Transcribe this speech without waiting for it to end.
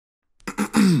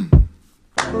Hi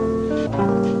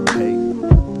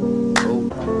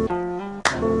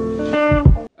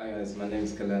guys, my name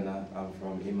is Kalena. I'm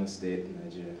from Imo State,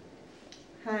 Nigeria.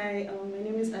 Hi, my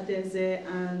name is Adeze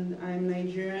and I'm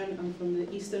Nigerian. I'm from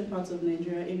the eastern part of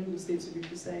Nigeria, Enugu State to be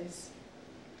precise.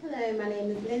 Hello, my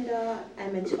name is Linda.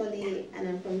 I'm a Choli and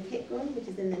I'm from Kitgum, which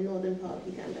is in the northern part of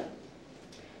Uganda.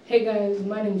 Hey guys,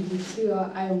 my name is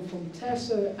Lucia. I am from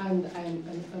Teso and I am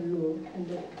an Alo in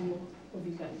the north of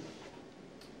Uganda.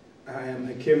 I am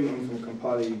Hakim. I'm from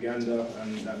Kampala, Uganda,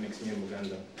 and that makes me in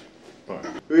Uganda.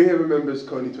 Who here remembers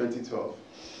Kony 2012?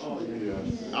 Oh, yeah.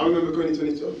 I remember Kony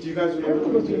 2012. Do you guys remember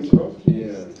Kony 2012?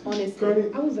 Yeah.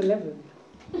 Honestly. I was 11.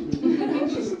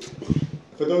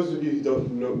 For those of you who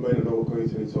don't know, may not know what Kony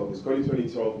 2012 is, Kony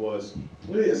 2012 was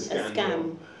really a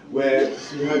scam. Where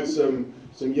you had some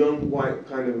young white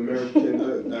kind of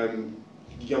American,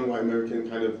 young white American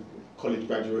kind of college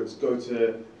graduates go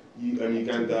to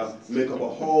Uganda, make up a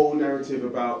whole narrative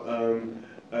about a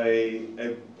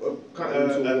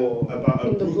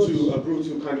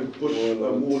brutal kind of bush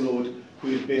warlord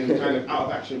who had been kind of out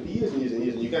of action for years and years and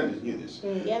years, and Ugandans knew this.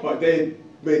 But they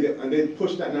made it, and they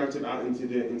pushed that narrative out into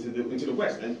the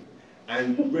West and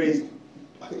raised,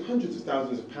 I think, hundreds of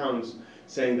thousands of pounds,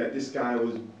 saying that this guy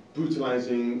was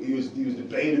brutalizing. He was the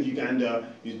bane of Uganda.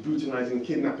 He was brutalizing,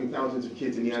 kidnapping thousands of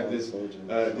kids, and he had this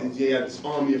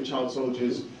army of child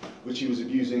soldiers which he was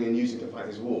abusing and using to fight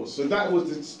his wars. So that was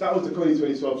the Kony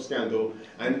 2012 scandal,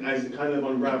 and as it kind of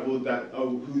unraveled that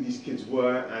who these kids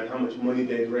were and how much money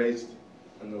they'd raised.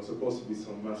 And there was supposed to be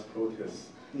some mass protests.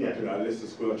 Yeah. Like list of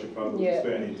scholarship programs,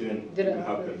 and it didn't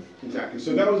happen. Exactly.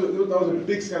 So that was a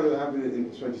big scandal that happened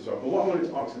in 2012. But what I wanted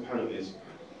to ask the panel is,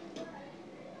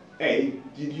 A,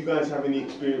 did you guys have any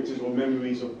experiences or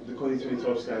memories of the Kony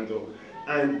 2012 scandal?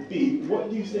 And B, what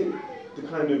do you think the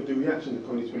reaction to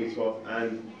Kony 2012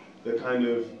 and the kind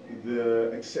of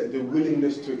the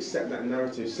willingness to accept that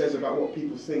narrative says about what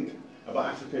people think about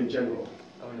Africa in general?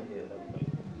 I want to hear that point.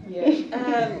 Yeah.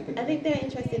 I think they're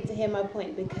interested to hear my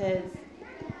point because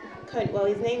well,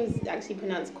 his name is actually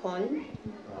pronounced Kon.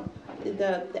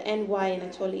 The NY in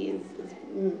Acholi is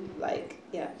like,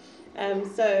 yeah.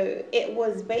 So it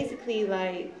was basically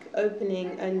like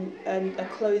opening a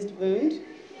closed wound,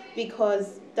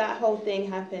 because that whole thing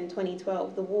happened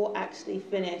 2012. The war actually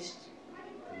finished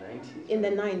in the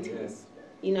 90s,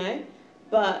 you know?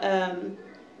 But,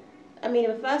 I mean,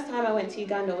 the first time I went to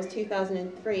Uganda was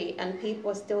 2003, and people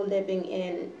were still living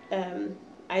in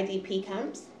IDP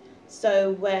camps.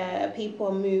 So where people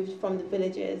are moved from the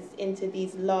villages into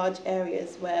these large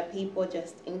areas where people are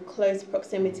just in close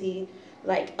proximity,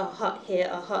 like a hut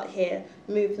here,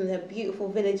 moved from their beautiful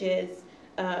villages,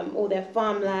 all their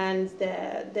farmlands,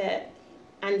 their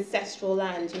ancestral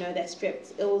lands, you know, they're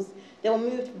stripped. They were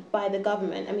moved by the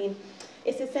government. I mean,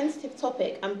 it's a sensitive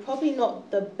topic. I'm probably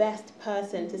not the best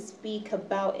person to speak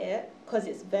about it because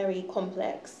it's very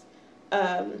complex.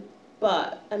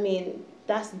 But I mean,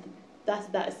 that's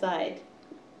that side.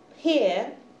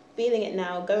 Here, feeling it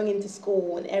now, going into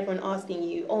school and everyone asking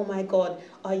you, oh my God,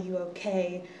 are you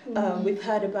okay? We've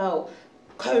heard about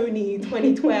Kony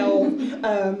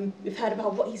 2012. We've heard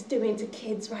about what he's doing to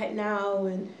kids right now.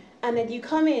 And then you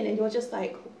come in and you're just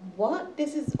like, what?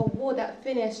 This is a war that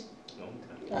finished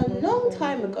a long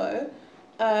time ago.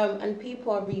 And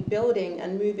people are rebuilding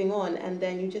and moving on. And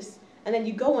then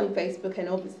you go on Facebook and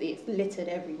obviously it's littered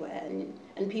everywhere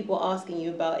and people are asking you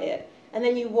about it. And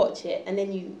then you watch it and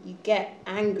then you get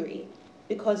angry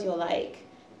because you're like,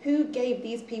 who gave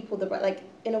these people the right, like,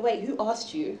 in a way, who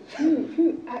asked you?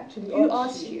 Who actually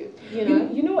asked you? You know?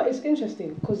 You know what, it's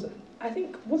interesting, because I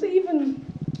think, was it even,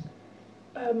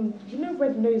 you know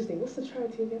Red Nose Day, what's the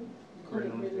charity again?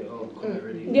 Comic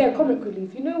Relief. Yeah, Comic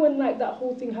Relief. You know when like that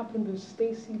whole thing happened with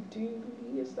Stacey Dooley,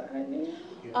 is that her name?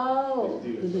 Yeah. Oh.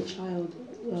 With the child.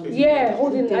 Yeah,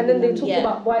 holding, and then they talked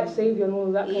about white saviour and all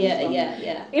of that kind of stuff.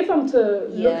 Yeah. If I'm to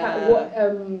look at what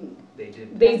they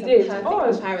did. Oh,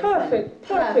 it's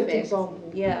perfect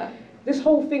example. Yeah. This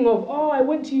whole thing of, I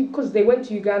went to, because they went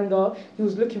to Uganda, he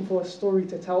was looking for a story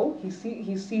to tell. He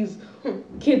sees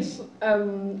kids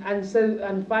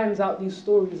and finds out these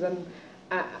stories and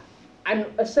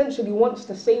essentially wants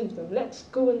to save them. Let's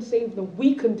go and save them.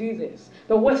 We can do this.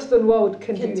 The Western world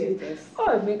can do this.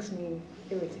 Oh, it makes me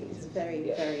irritated. It's very,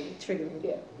 very triggering.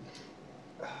 Yeah.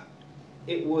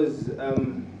 It was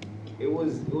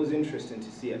interesting to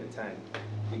see at the time,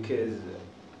 because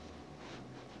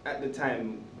at the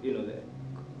time, the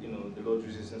Lord's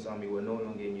Resistance Army were no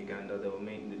longer in Uganda. They were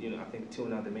mainly, I think till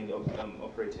now they're mainly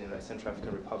operating in like Central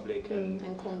African Republic and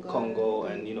Congo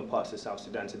and parts of South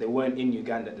Sudan. So they weren't in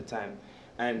Uganda at the time,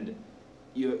 and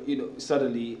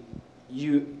suddenly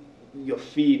your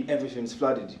feed, everything's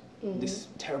flooded. This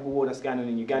terrible war that's going on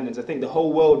in Ugandans. I think the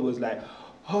whole world was like,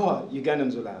 oh,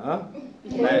 Ugandans were like, huh?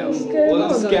 Like,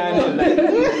 what's going on? Like,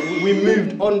 we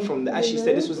moved on from that. As she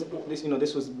said, this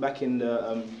was back in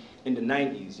the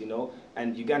 90s, you know,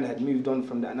 and Uganda had moved on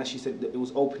from that. And as she said, it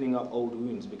was opening up old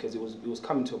wounds because it was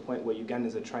coming to a point where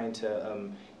Ugandans are trying to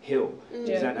heal.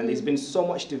 And there's been so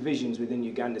much divisions within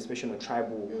Uganda, especially on a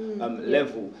tribal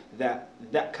level, that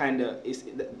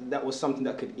was something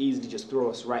that could easily just throw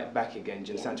us right back again,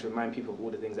 to remind people of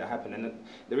all the things that happened. And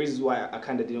the reasons why I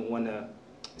kind of didn't want to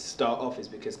start off is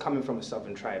because coming from a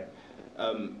southern tribe,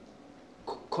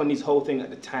 Kony's whole thing at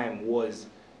the time was,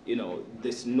 you know,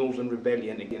 this northern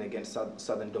rebellion against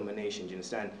southern domination, do you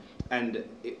understand? And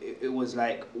it was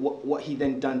like what he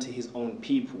then done to his own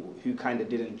people who kind of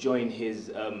didn't join his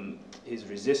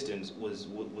resistance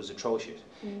was atrocious,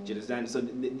 do you understand? So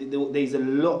there's a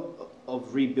lot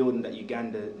of rebuilding that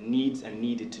Uganda needs and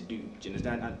needed to do, do you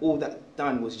understand? And all that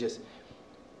done was just,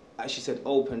 as she said,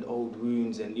 opened old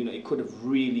wounds, and you know, it could have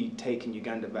really taken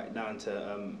Uganda back down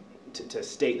to a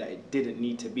state that it didn't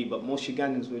need to be. But most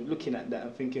Ugandans were looking at that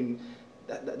and thinking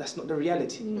that's not the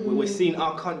reality. We're seeing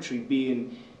our country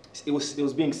being, it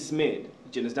was being smeared,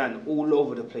 do you understand, all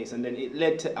over the place, and then it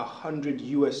led to 100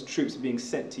 US troops being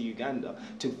sent to Uganda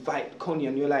to fight Kony,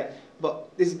 and you're like,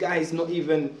 but this guy is not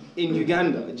even in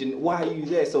Uganda. Why are you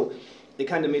there? So it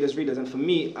kind of made us realize, and for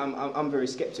me, I'm very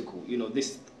skeptical. You know,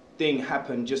 this thing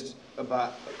happened just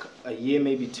about a year,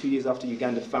 maybe 2 years after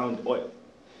Uganda found oil.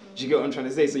 Do you get what I'm trying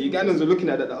to say? So Ugandans were looking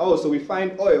at it, oh, so we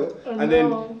find oil, and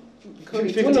then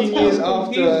 15 years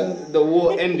after the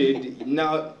war ended,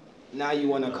 now you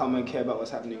want to come and care about what's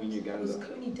happening in Uganda. Is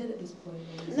Kony dead at this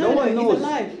point? No one knows. He's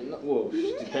alive. Well,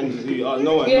 depends who you are.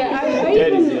 No one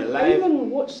knows. I even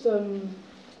watched a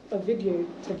video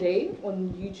today on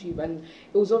YouTube, and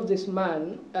it was of this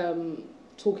man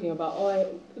talking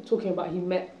about he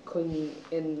met Kony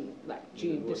in like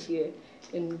June this year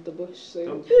in the bush.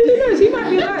 So who knows? He might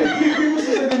be alive.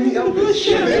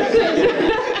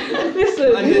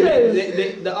 Listen,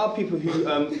 and there are people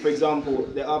who, for example,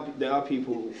 there are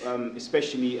people,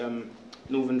 especially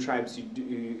northern tribes who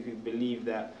believe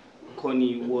that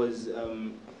Kony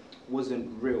wasn't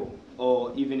real,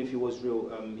 or even if he was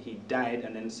real, he died,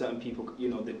 and then certain people, you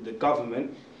know, the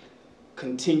government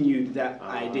continued that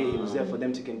idea. It was there for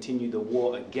them to continue the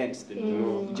war against the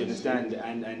North. Do you understand?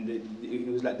 And it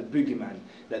was like the boogeyman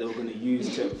that they were going to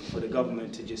use for the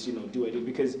government to just, you know, do it.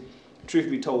 Because, truth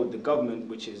be told, the government,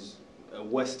 which is a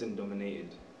Western-dominated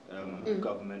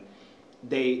government,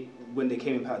 when they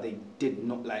came in power, they did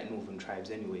not like northern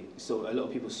tribes anyway. So a lot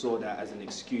of people saw that as an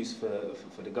excuse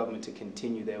for the government to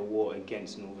continue their war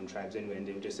against northern tribes anyway, and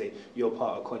they would just say, you're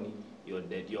part of Kony, you're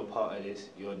dead, you're part of this,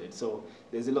 you're dead. So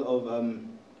there's a lot of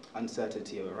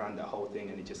uncertainty around that whole thing,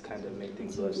 and it just kind of made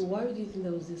things worse. Why do you think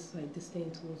there was this like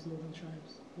disdain towards northern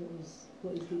tribes?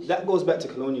 What is the issue? That goes back to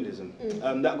colonialism.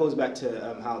 That goes back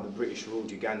to how the British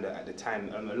ruled Uganda at the time.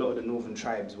 A lot of the northern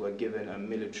tribes were given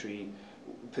military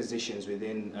positions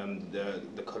within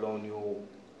the colonial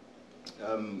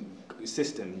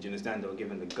system. Do you understand? They were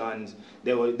given the guns.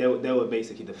 They were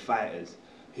basically the fighters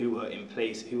who were in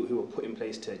place, who were put in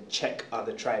place to check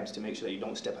other tribes to make sure that you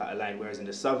don't step out of line. Whereas in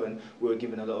the southern, we were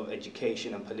given a lot of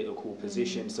education and political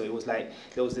positions. So it was like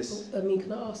there was this. I mean,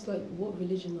 can I ask, like, what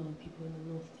religion are people in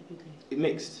the north typically? It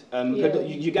mixed.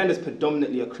 Uganda's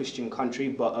predominantly a Christian country,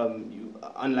 but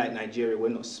unlike Nigeria, we're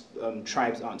not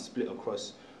tribes aren't split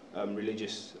across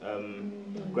religious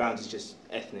grounds. It's just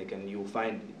ethnic, and you'll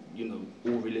find, you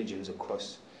know, all religions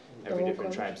across every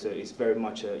different tribe. So it's very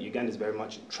much Uganda's very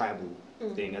much a tribal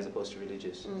thing as opposed to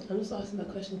religious. I'm just asking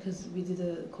that question because we had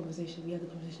a conversation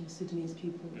with Sudanese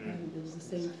people, and it was the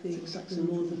same thing. The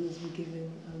northerners were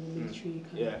given military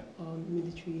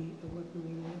military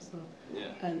weaponry and all that stuff. Yeah.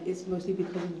 And it's mostly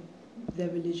because of their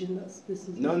religion.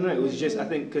 No, it was just, I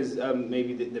think, because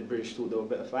maybe the British thought they were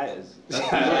better fighters. I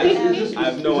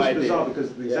have no idea. Bizarre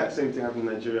because the exact same thing happened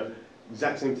in Nigeria.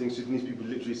 Exact same thing. Sudanese people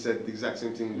literally said the exact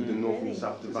same thing with the north and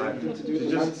south divide.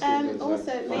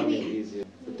 Also, maybe easier.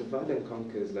 But divide and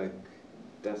conquer is like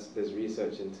there's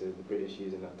research into the British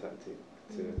using that tactic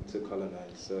to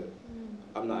colonize. So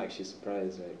I'm not actually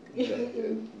surprised. Like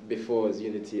before is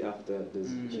unity, after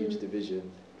there's huge division.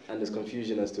 And there's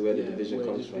confusion as to where the division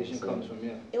comes from.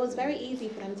 It was very easy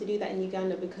for them to do that in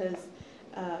Uganda because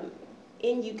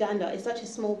in Uganda, it's such a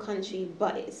small country,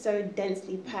 but it's so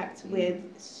densely packed with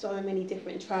so many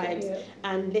different tribes. Yeah.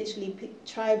 And literally,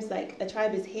 tribes, like a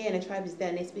tribe is here and a tribe is there,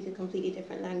 and they speak a completely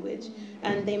different language.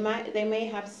 And they may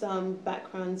have some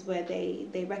backgrounds where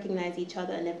they recognize each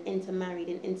other and they've intermarried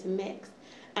and intermixed.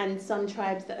 and some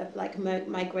tribes that have like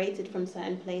migrated from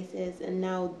certain places, and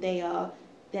now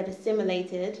they've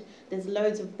assimilated. There's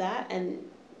loads of that,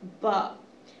 but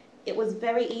it was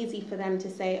very easy for them to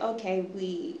say, okay,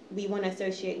 we want to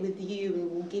associate with you,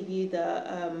 and we'll give you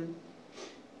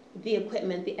the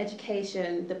equipment, the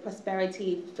education, the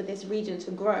prosperity for this region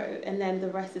to grow, and then the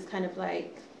rest is kind of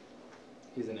like...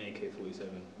 He's an AK-47.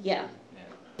 Yeah.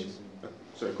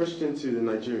 So a question to the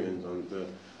Nigerians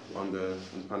on the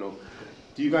panel.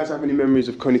 Do you guys have any memories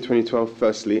of Kony 2012,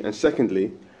 firstly? And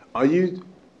secondly, are you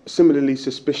similarly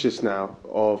suspicious now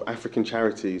of African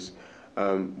charities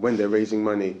when they're raising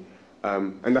money?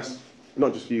 And that's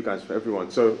not just for you guys, for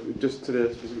everyone. So just to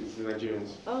the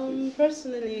Nigerians.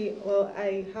 Personally, well,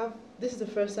 this is the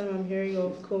first time I'm hearing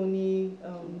of Kony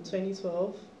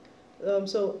 2012.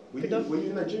 So were you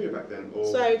in Nigeria back then? Or?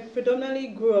 So I predominantly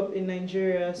grew up in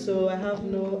Nigeria, so I have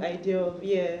no idea of,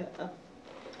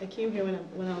 I came here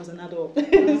when I was an adult, so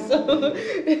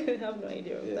I have no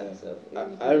idea of that. So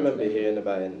I remember hearing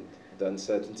about it and the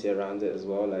uncertainty around it as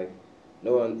well. Like,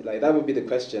 no one, like, that would be the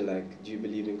question, like, do you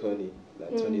believe in Kony?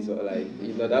 Like, 2012, like,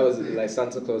 you know, that was like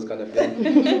Santa Claus kind of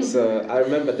thing. So I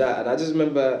remember that, and I just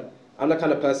remember, I'm the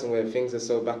kind of person where things are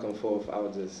so back and forth, I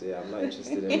would just say, I'm not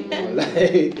interested in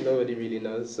like, nobody really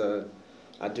knows. So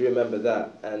I do remember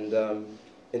that. And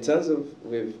in terms of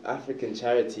with African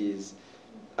charities,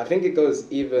 I think it goes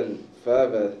even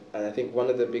further. And I think one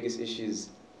of the biggest issues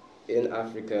in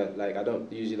Africa, like, I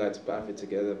don't usually like to put Africa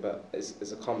together, but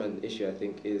it's a common issue, I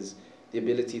think, is the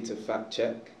ability to fact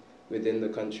check within the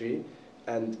country.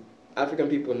 And African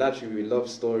people, naturally, we love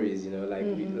stories, you know, like,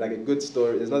 like a good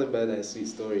story. There's nothing better than a sweet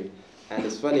story. And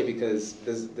it's funny because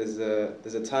there's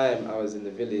a time I was in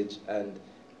the village, and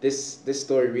this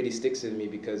story really sticks with me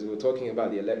because we were talking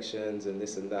about the elections and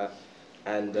this and that,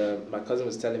 and my cousin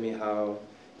was telling me how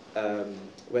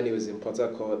when he was in Port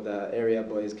Harcourt, the area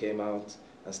boys came out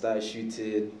and started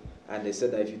shooting, and they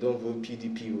said that if you don't vote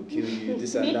PDP, we'll kill you,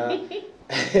 this and that.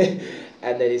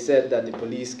 And then he said that the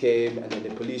police came, and then the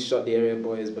police shot the area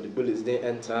boys, but the bullets didn't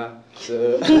enter.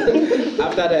 So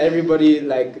after that, everybody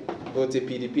like voted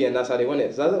PDP, and that's how they won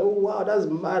it. So I was like, oh wow, that's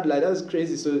mad, like that's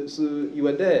crazy. So you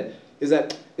were there. It's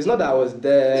like, it's not that I was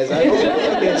there. It's like,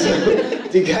 oh, okay, so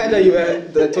the guy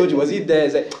that told you, was he there?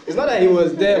 It's like, it's not that he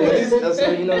was there, but so,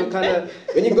 you know, kind of,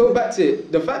 when you go back to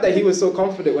it, the fact that he was so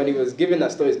confident when he was giving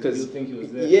that story is because, you think he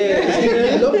was there?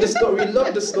 Yeah, we love the story, we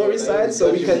love the story side,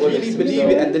 so we can really believe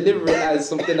it and deliver it as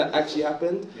something that actually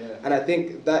happened. Yeah. And I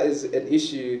think that is an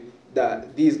issue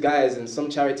that these guys and some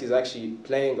charities are actually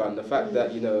playing on, the fact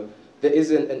that, you know, there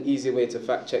isn't an easy way to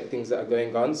fact check things that are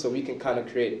going on, so we can kind of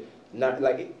create,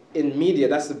 like, in media,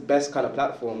 that's the best kind of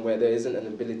platform where there isn't an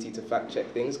ability to fact check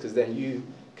things, because then you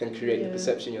can create the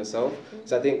perception yourself.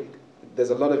 So I think there's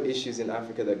a lot of issues in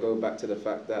Africa that go back to the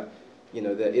fact that, you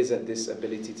know, there isn't this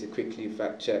ability to quickly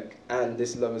fact check, and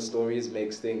this love of stories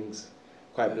makes things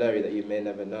quite blurry that you may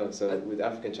never know. So with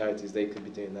African charities, they could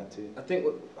be doing that too. I think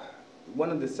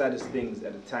one of the saddest things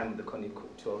at the time of the Kony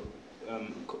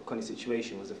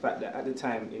situation was the fact that at the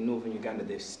time in northern Uganda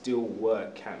there still were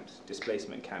camps,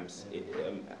 displacement camps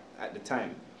at the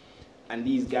time, and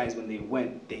these guys, when they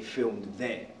went, they filmed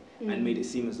there and made it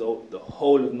seem as though the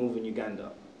whole of northern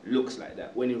Uganda looks like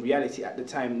that, when in reality at the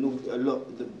time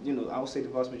I'll say the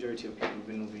vast majority of people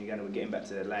in northern Uganda were getting back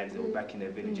to their lives. They were back in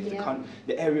their villages.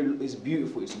 The area is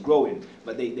beautiful, it's growing,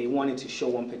 but they wanted to show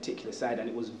one particular side, and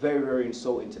it was very, very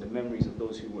insulting to the memories of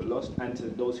those who were lost and to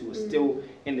those who were still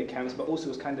in the camps, but also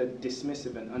was kind of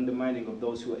dismissive and undermining of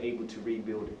those who were able to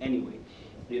rebuild anyway.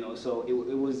 You know, so it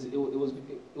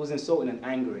was insulting and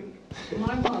angering.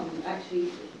 My mum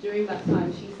actually, during that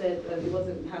time, she said it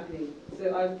wasn't happening.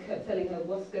 So I kept telling her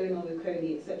what's going on with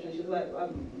Kony, etc. And she was like,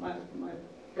 my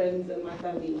friends and my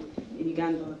family in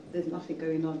Uganda, there's nothing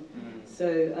going on.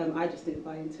 So I just didn't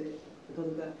buy into it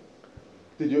because of that.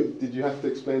 Did you have to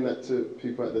explain that to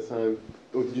people at the time,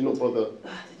 or did you not bother?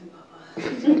 I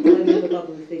didn't bother. I never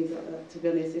bother with things like that. To be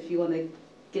honest, if you want to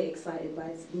get excited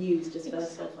by news, just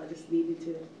first off, I just needed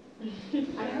to.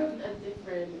 I have a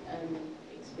different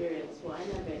experience. Well, I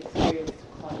never experienced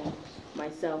Kony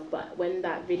myself, but when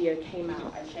that video came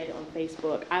out, I shared it on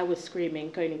Facebook. I was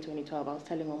screaming Kony 2012. I was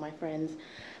telling all my friends,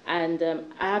 and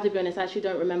I have to be honest, I actually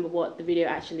don't remember what the video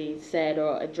actually said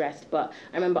or addressed, but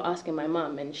I remember asking my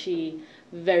mum, and she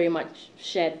very much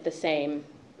shared the same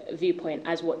viewpoint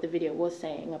as what the video was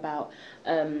saying about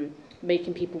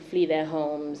making people flee their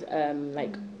homes.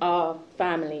 Like our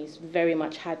families very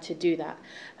much had to do that.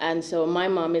 And so my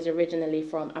mum is originally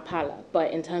from Apala,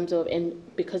 but in terms of,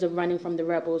 because of running from the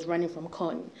rebels, running from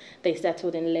Kony, they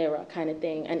settled in Lira kind of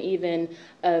thing. And even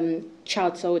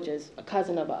child soldiers, a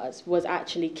cousin of ours, was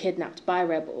actually kidnapped by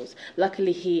rebels.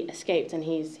 Luckily he escaped and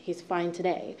he's fine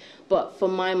today. But for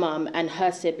my mum and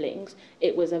her siblings,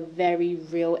 it was a very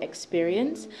real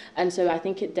experience. And so I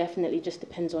think it definitely just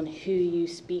depends on who you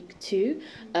speak to.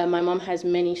 My mum has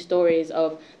many stories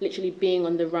of literally being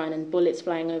on the run and bullets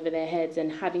flying over their heads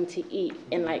and having to eat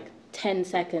in like 10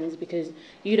 seconds because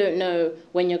you don't know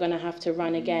when you're going to have to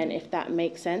run again, if that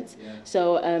makes sense. Yeah.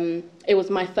 So it was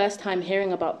my first time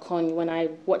hearing about Kony when I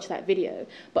watched that video,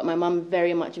 but my mum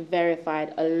very much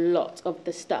verified a lot of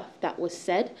the stuff that was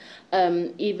said.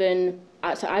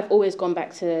 So I've always gone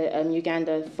back to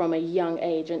Uganda from a young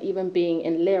age, and even being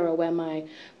in Lira where my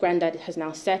granddad has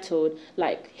now settled,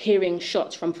 like hearing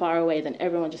shots from far away, then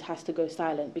everyone just has to go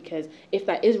silent, because if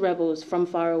that is rebels from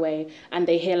far away and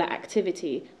they hear like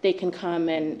activity, they can come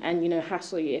and you know,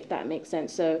 hassle you, if that makes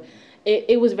sense. So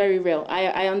it was very real.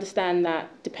 I understand that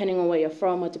depending on where you're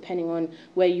from or depending on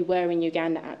where you were in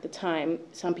Uganda at the time,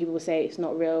 some people will say it's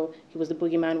not real, he was the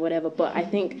boogeyman, whatever. But I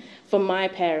think for my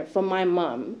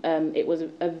mum, it was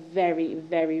a very,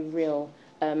 very real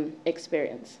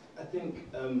experience. I think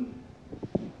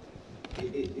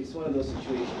it's one of those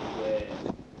situations where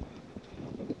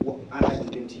I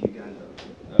hadn't been to Uganda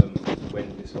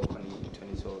when this whole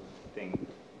 2012 thing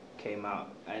came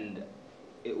out, and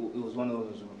it was one of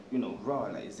those, you know, raw,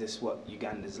 like, is this what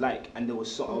Uganda's like? And there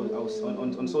was I was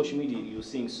on social media, you were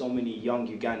seeing so many young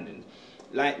Ugandans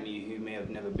like me who may have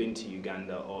never been to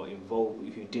Uganda or involved,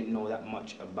 who didn't know that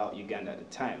much about Uganda at the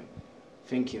time,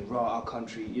 thinking, raw, our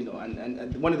country, you know,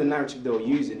 and one of the narratives they were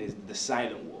using is the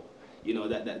silent war, you know,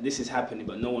 that this is happening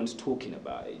but no one's talking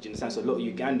about it. Do you understand? So a lot of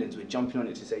Ugandans were jumping on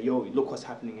it to say, yo, look what's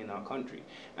happening in our country.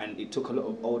 And it took a lot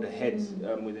of older heads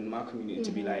within my community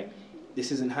to be like, this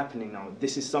isn't happening now.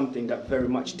 This is something that very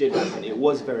much did happen. It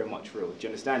was very much real. Do you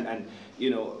understand? And, you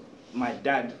know, my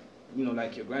dad, you know,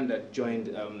 like your granddad, joined,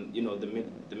 you know, the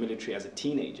military as a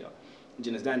teenager. Do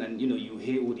you understand? And, you know, you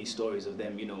hear all these stories of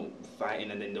them, you know,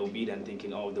 fighting, and then they'll be then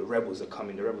thinking, oh, the rebels are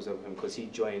coming, because he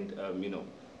joined, you know,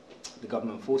 the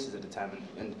government forces at the time,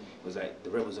 and it was like, the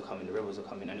rebels are coming,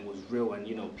 and it was real, and,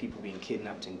 you know, people being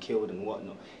kidnapped and killed and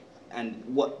whatnot. And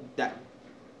what that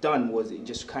done was it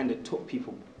just kind of took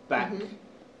people back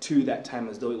to that time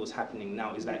as though it was happening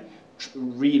now. It's like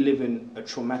reliving a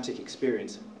traumatic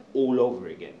experience all over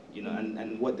again, you know.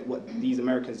 And what these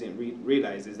Americans didn't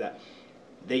realize is that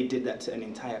they did that to an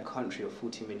entire country of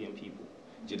 40 million people.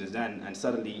 Do you understand? And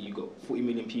suddenly you got 40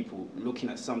 million people looking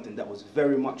at something that was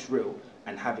very much real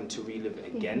and having to relive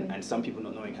it again, and some people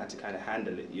not knowing how to kind of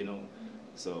handle it, you know.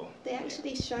 So they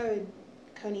actually showed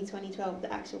Kony 2012,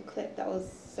 the actual clip that was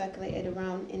circulated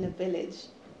around in a village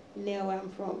near where I'm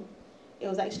from. It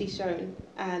was actually shown,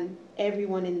 and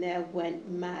everyone in there went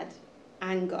mad,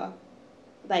 anger,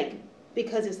 like,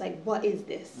 because it's like, what is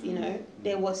this, you know?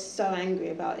 They were so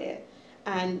angry about it.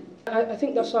 And I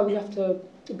think that's why we have to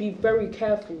be very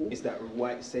careful. It's that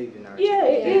white saviour narrative. Yeah,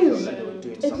 it is. Like they were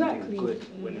doing something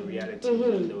good when in reality they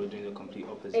were doing the complete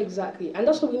opposite. Exactly, and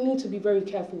that's why we need to be very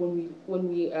careful when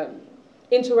we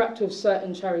interact with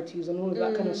certain charities and all of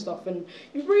that kind of stuff, and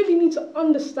you really need to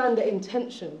understand the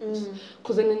intentions,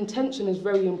 because an intention is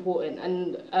very important,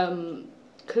 and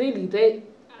clearly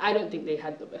I don't think they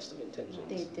had the best of intentions.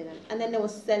 They didn't. And then they were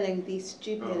selling these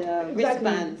stupid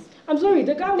wristbands. I'm sorry,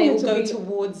 the guy they will go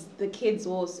towards the kids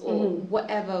or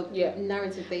whatever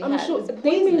narrative they had. I'm sure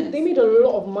they made a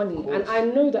lot of money, and I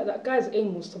know that guy's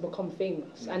aim was to become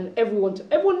famous, and everyone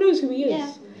knows who he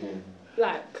is. Yeah.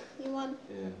 Like, you won.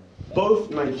 Yeah. Both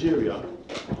Nigeria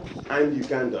and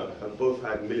Uganda have both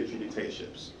had military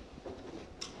dictatorships.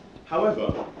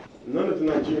 However, none of the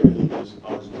Nigerian leaders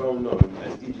are as well known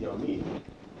as Idi Amin.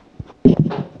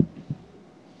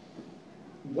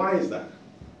 Why is that?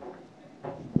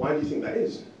 Why do you think that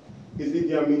is? Is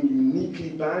Idi Amin uniquely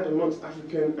bad amongst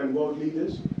African and world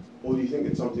leaders, or do you think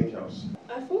it's something else?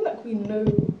 I feel like we know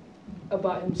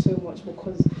about him so much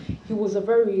because he was a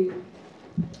very,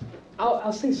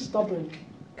 I'll say, stubborn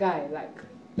guy. Like,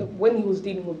 when he was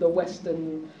dealing with the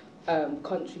Western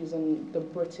countries and the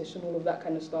British and all of that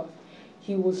kind of stuff,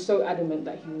 he was so adamant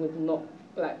that he would not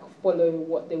like follow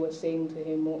what they were saying to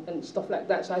him and stuff like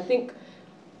that. So I think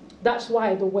that's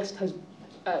why the West has,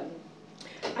 I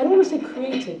don't want to say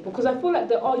created, because I feel like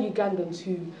there are Ugandans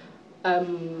who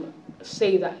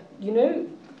say that, you know,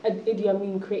 Idi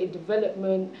Amin created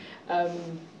development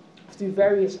through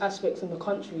various aspects in the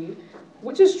country,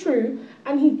 which is true,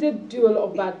 and he did do a lot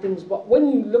of bad things. But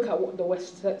when you look at what the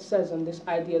West says and this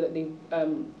idea that they,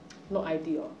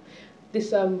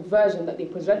 this version that they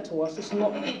present to us, it's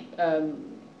not entirely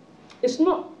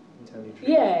true.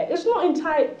 Yeah, it's not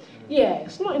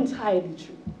entirely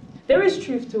true. There is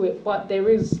truth to it, but there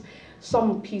is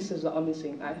some pieces that are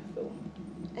missing, I feel.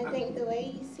 I think the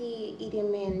way you see Idi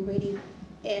Amin really,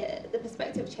 the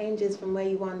perspective changes from where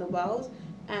you are in the world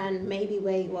and maybe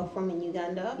where you are from in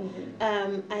Uganda.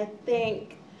 I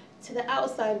think to the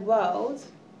outside world,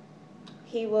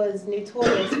 he was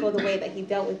notorious for the way that he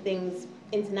dealt with things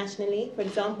internationally. For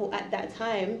example, at that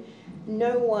time,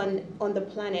 no one on the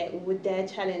planet would dare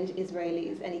challenge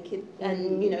Israelis, and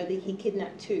he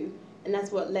kidnapped 2, and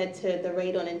that's what led to the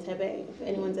raid on Entebbe, if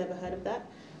anyone's ever heard of that,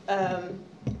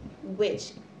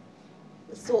 which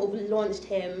sort of launched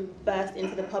him first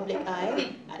into the public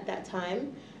eye at that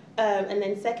time. And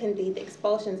then secondly, the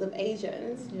expulsions of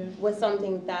Asians was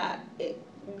something that it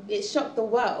shocked the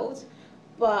world,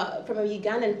 but from a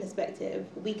Ugandan perspective,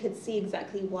 we could see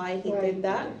exactly why he did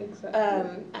that.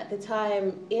 Exactly. At the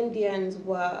time, Indians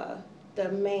were the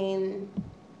main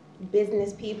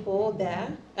business people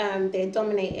there. They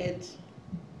dominated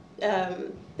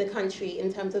the country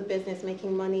in terms of business,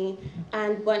 making money,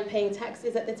 and weren't paying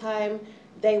taxes at the time.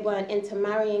 They weren't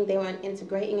intermarrying, they weren't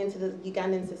integrating into the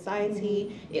Ugandan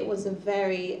society. It was a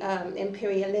very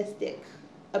imperialistic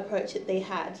approach that they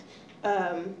had.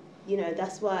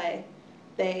 That's why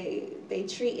they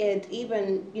treated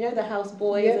even, the house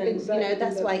boys, and exactly.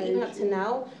 That's why even up to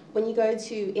now, when you go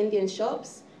to Indian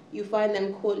shops, you'll find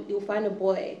a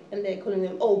boy and they're calling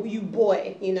them, oh, you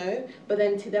boy, but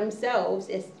then to themselves,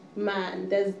 it's man.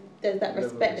 There's that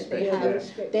respect that they have.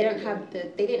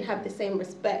 They didn't have the same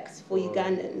respect for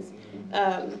Ugandans.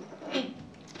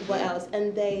 What else?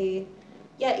 And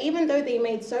even though they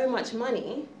made so much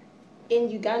money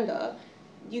in Uganda,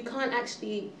 you can't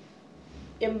actually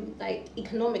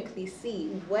economically see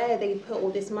where they put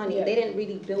all this money. They didn't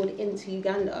really build into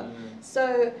Uganda.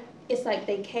 So it's like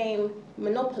they came,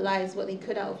 monopolized what they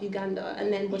could out of Uganda,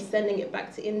 and then were sending it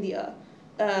back to India.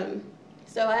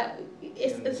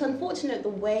 It's unfortunate the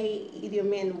way Idi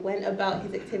Amin went about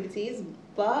his activities,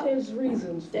 but there's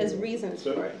reasons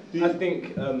for it. I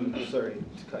think, sorry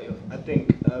to cut you off, I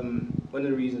think one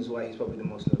of the reasons why he's probably the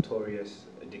most notorious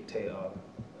dictator,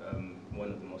 one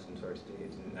of the most notorious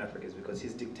dictators in Africa, is because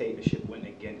his dictatorship went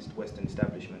against Western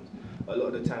establishment. A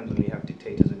lot of the times when we have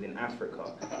dictators within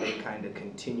Africa, they kind of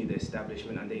continue the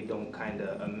establishment and they don't kind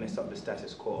of mess up the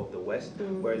status quo of the West.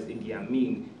 Whereas Idi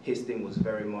Amin, his thing was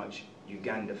very much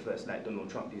Uganda first, like Donald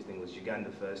Trump, his thing was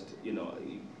Uganda first.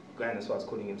 Uganda starts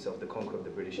calling himself the conqueror of the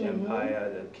British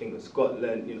Empire, the King of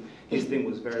Scotland. His thing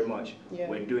was very much,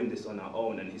 we're doing this on our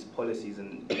own, and his policies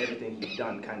and everything he'd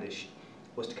done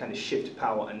was to kind of shift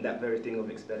power, and that very thing of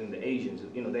expelling the Asians.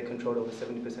 They controlled over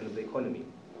 70% of the economy,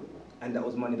 and that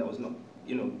was money that was not,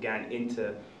 gone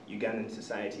into Ugandan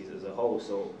societies as a whole.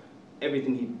 So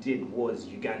everything he did was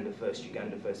Uganda first,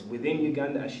 Uganda first. Within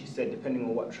Uganda, as she said, depending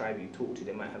on what tribe you talk to,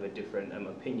 they might have a different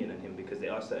opinion on him, because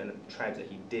there are certain tribes that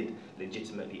he did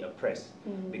legitimately oppress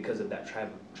because of that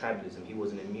tribalism. He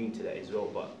wasn't immune to that as well.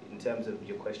 But in terms of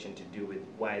your question to do with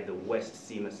why the West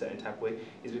seem a certain type of way,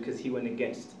 is because he went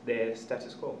against their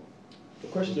status quo. The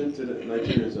question to the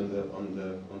Nigerians on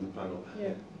the panel. Yeah.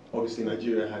 Obviously,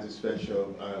 Nigeria has its fair share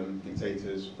of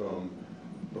dictators, from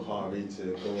Buhari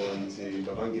to go on to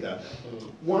Babangida.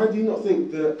 Why do you not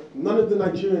think that none of the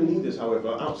Nigerian leaders,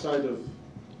 however, outside of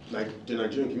the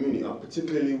Nigerian community, are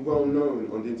particularly well known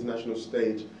on the international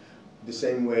stage, the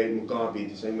same way Mugabe,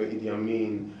 the same way Idi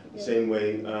Amin, the same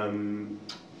way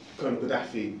Colonel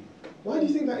Gaddafi? Why do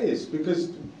you think that is?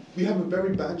 Because we have a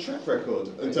very bad track record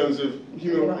in terms of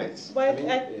human rights.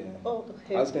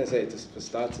 I was going to say, for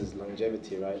starters,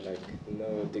 longevity, right? Like,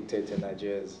 no dictator in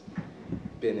Nigeria has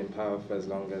been in power for as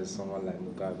long as someone like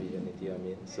Mugabe and Idi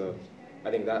Amin. So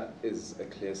I think that is a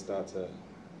clear starter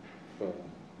for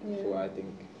what I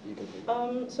think you can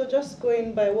do. So just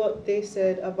going by what they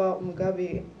said about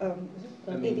Mugabe,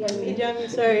 Idi Amin,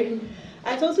 sorry.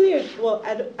 I totally,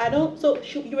 I don't, so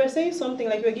you were saying something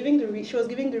like she was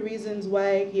giving the reasons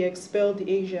why he expelled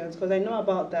the Asians, because I know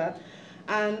about that.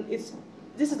 And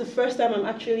this is the first time I'm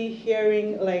actually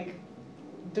hearing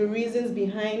the reasons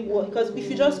behind what, because if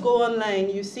you just go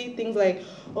online, you see things like,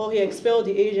 oh, he expelled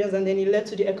the Asians and then it led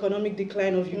to the economic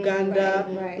decline of Uganda.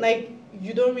 Right.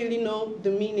 You don't really know the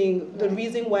meaning, the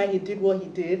reason why he did what he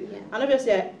did. Yeah. And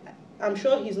obviously, I'm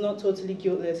sure he's not totally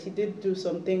guiltless. He did do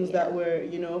some things that were,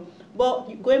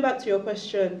 But going back to your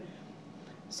question,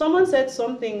 someone said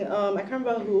something, I can't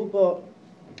remember who, but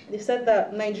they said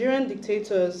that Nigerian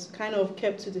dictators kind of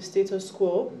kept to the status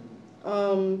quo.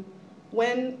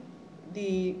 when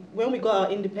we got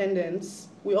our independence,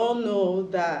 we all know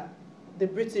that the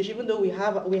British, even though we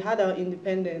had our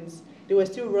independence, they were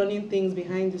still running things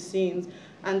behind the scenes,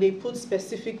 and they put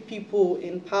specific people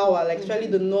in power, like especially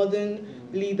the northern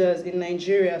leaders in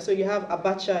Nigeria. So you have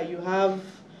Abacha,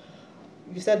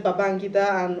 you said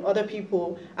Babangida and other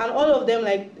people, and all of them,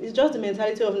 like, it's just the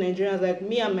mentality of Nigerians, like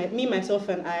me, myself,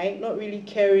 and I, not really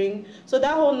caring. So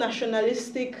that whole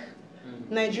nationalistic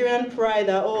Nigerian pride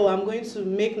that, oh, I'm going to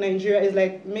make Nigeria, is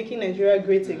like making Nigeria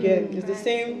great again. It's the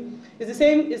same.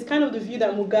 It's kind of the view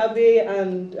that Mugabe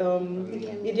and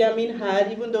Idi Amin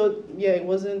had, even though, yeah, it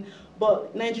wasn't.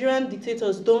 But Nigerian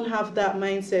dictators don't have that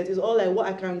mindset. It's all like what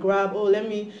I can grab. Oh, let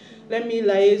me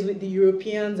liaise with the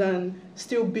Europeans and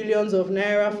steal billions of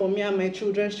naira for me and my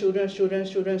children's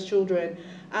children.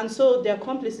 And so they're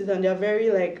complicit, and they're very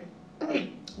like,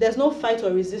 there's no fight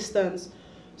or resistance.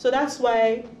 So that's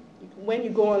why when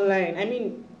you go online, I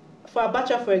mean, for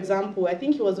Abacha, for example, I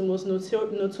think he was the most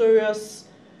notorious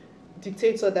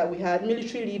dictator that we had,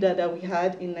 military leader that we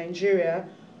had in Nigeria.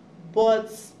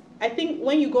 But I think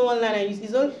when you go online, and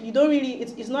you don't really,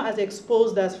 it's not as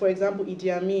exposed as, for example, Idi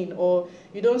Amin, or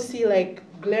you don't see like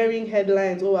glaring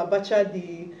headlines, oh, Abacha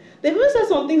they've even said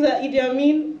some things that Idi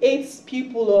Amin ate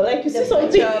people, or like you see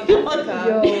something,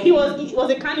 he was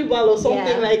a cannibal or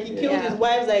something, like he killed his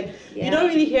wives, like you don't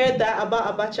really hear that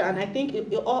about Abacha, and I think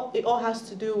it all has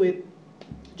to do with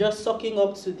just sucking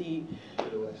up to the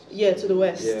West. Yeah, to the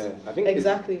West. Yeah, I think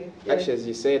exactly. Actually, as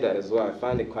you say that as well, I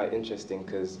find it quite interesting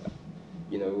because,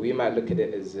 you know, we might look at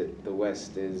it as the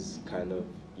West is kind of,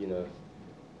 you know,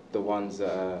 the ones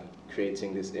that are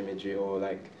creating this imagery or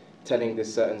like telling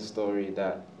this certain story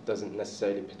that doesn't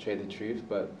necessarily portray the truth,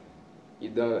 but you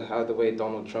know how the way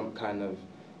Donald Trump kind of,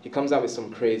 he comes out with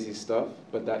some crazy stuff,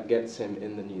 but that gets him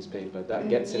in the newspaper, that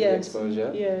gets him the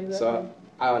exposure. Yeah, exactly. So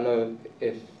I don't know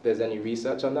if there's any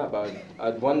research on that, but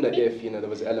I'd wonder if, you know, there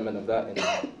was an element of that in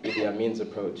Idi Amin's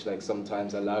approach, like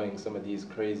sometimes allowing some of these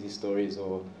crazy stories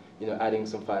or, you know, adding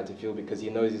some fire to fuel because he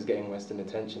knows he's getting Western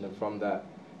attention, and from that,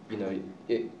 you know,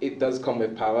 it does come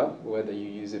with power, whether you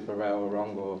use it for right or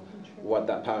wrong or what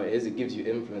that power is, it gives you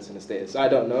influence in the status. So I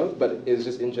don't know, but it's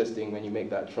just interesting when you make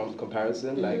that Trump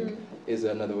comparison, like, is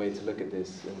there another way to look at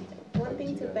this? And one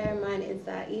thing to bear in mind is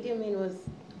that Idi Amin was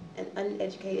an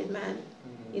uneducated man.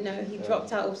 You know, he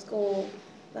dropped out of school,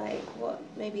 like,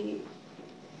 maybe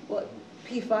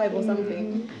P5 or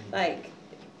something. Like,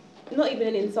 not even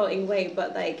an insulting way,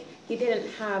 but like, he didn't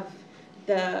have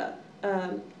the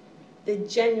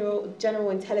general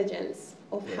intelligence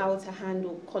of how to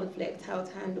handle conflict, how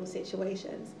to handle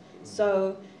situations.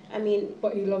 So, I mean...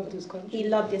 But he loved his country. He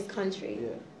loved his country.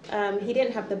 Yeah. He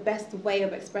didn't have the best way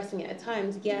of expressing it at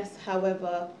times, yes,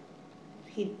 however,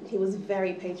 he was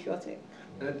very patriotic.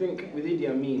 And I think with Idi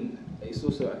Amin, it's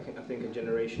also, I think, a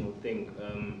generational thing.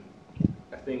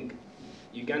 I think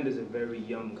Uganda is a very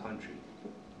young country.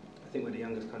 I think we're the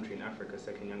youngest country in Africa,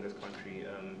 second youngest country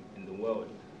in the world.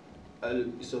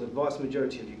 So the vast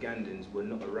majority of Ugandans were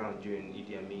not around during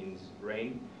Idi Amin's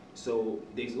reign. So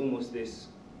there's almost this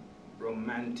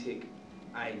romantic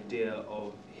idea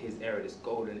of his era, this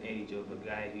golden age of a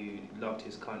guy who loved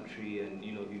his country and,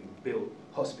 you know, who built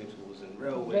hospitals and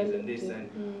railways and this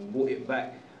and brought it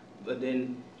back. But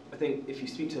then I think if you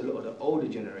speak to a lot of the older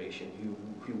generation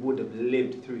who would have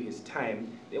lived through his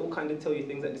time, they will kind of tell you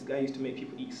things like this guy used to make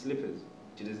people eat slippers,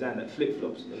 to design like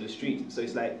flip-flops on the street. So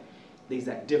it's like, there's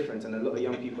that difference, and a lot of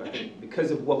young people, I think,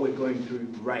 because of what we're going through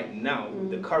right now,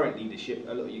 the current leadership,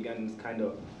 a lot of Ugandans kind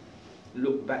of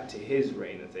look back to his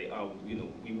reign and say, oh, you know,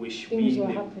 we wish things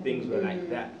were like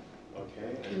that.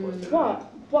 Okay.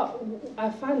 But I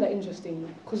find that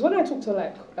interesting, because when I talk to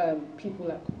like people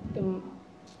like in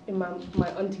my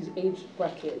auntie's age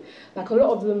bracket, like a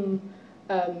lot of them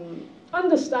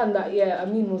understand that, yeah,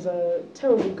 Amin was a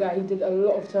terrible guy, he did a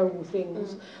lot of terrible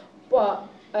things, but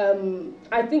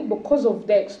I think because of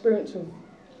their experience of,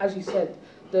 as you said,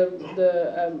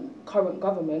 the current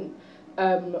government,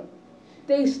 I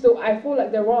feel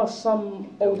like there are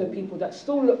some older people that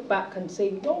still look back and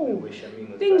say, no,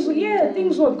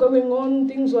 things were going on,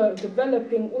 things were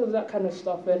developing, all of that kind of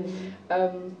stuff,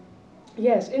 and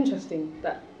yeah, it's interesting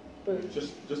that.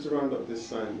 Just to round up this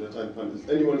time, does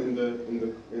anyone in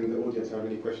the audience have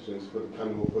any questions for the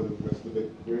panel or for the rest of the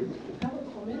room? I have a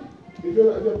comment. If you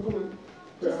have a comment.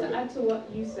 Just to add to what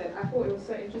you said, I thought it was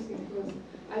so interesting because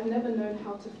I've never known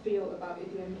how to feel about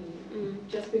Idi Amin,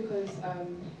 just because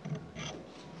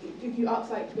if you ask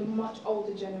like the much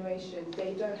older generation,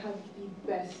 they don't have the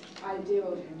best idea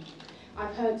of him.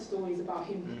 I've heard stories about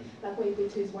him, like what he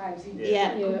did to his wives. He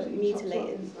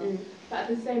mutilated. And stuff. But at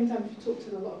the same time, if you talk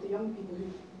to a lot of the young people who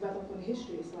read up on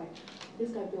history, it's like,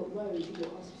 this guy built roads, he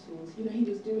built hospitals. You know, he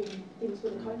was doing things for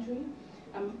the country.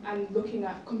 And looking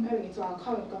at, comparing it to our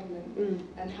current government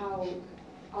and how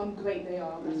ungreat they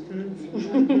are. That's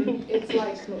what it's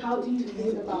like, how do you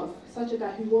feel about such a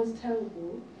guy who was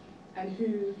terrible and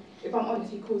who, if I'm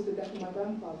honest, he caused the death of my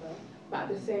grandfather, but at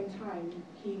the same time,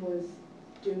 he was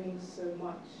doing so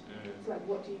much. It's like,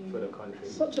 what do you... For the country.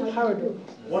 Such a paradox.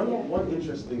 One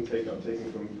interesting take I'm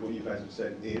taking from what you guys have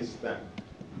said is that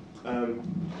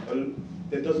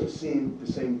there doesn't seem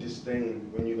the same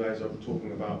disdain when you guys are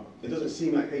talking about, it doesn't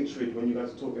seem like hatred when you guys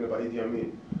are talking about Idi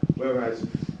Amin. Whereas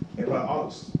if I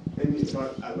ask,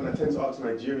 when I tend to ask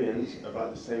Nigerians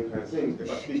about the same kind of things,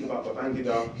 if I speak about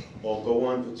Babangida or go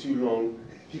on for too long,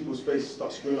 people's faces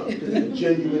start screwing up because of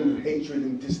genuine hatred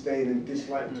and disdain and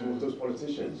dislike towards those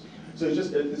politicians. So it's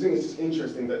just, I think it's just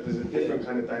interesting that there's a different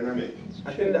kind of dynamic.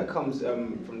 I think that comes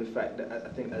from the fact that, I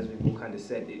think as we've all kind of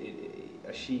said,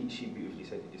 she beautifully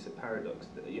said, it's a paradox,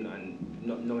 that, you know, and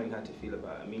not knowing how to feel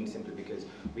about it. I mean, simply because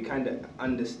we kind of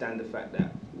understand the fact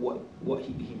that what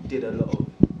he did a lot of,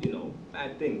 you know,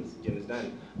 bad things, do you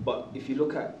understand? But if you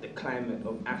look at the climate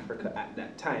of Africa at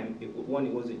that time, it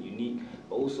wasn't unique,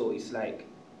 but also it's like,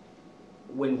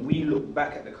 when we look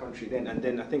back at the country then, and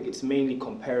then I think it's mainly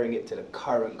comparing it to the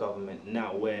current government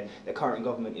now, where the current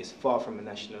government is far from a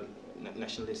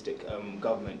nationalistic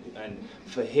government, and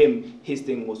for him, his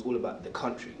thing was all about the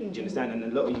country. Do you understand? And a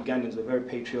lot of Ugandans were very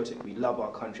patriotic. We love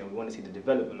our country, and we want to see the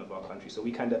development of our country. So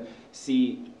we kind of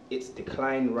see its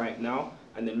decline right now,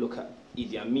 and then look at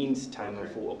Idi Amin's time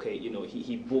and thought, okay, you know,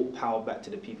 he brought power back to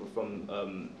the people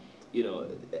from you know,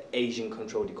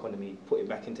 Asian-controlled economy, put it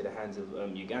back into the hands of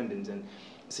Ugandans, and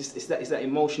it's that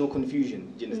emotional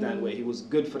confusion. Do you understand? Where he was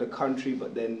good for the country,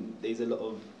 but then there's a lot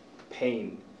of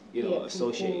pain, you know,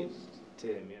 associated to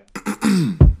him. Yeah.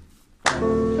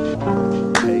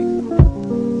 Hey.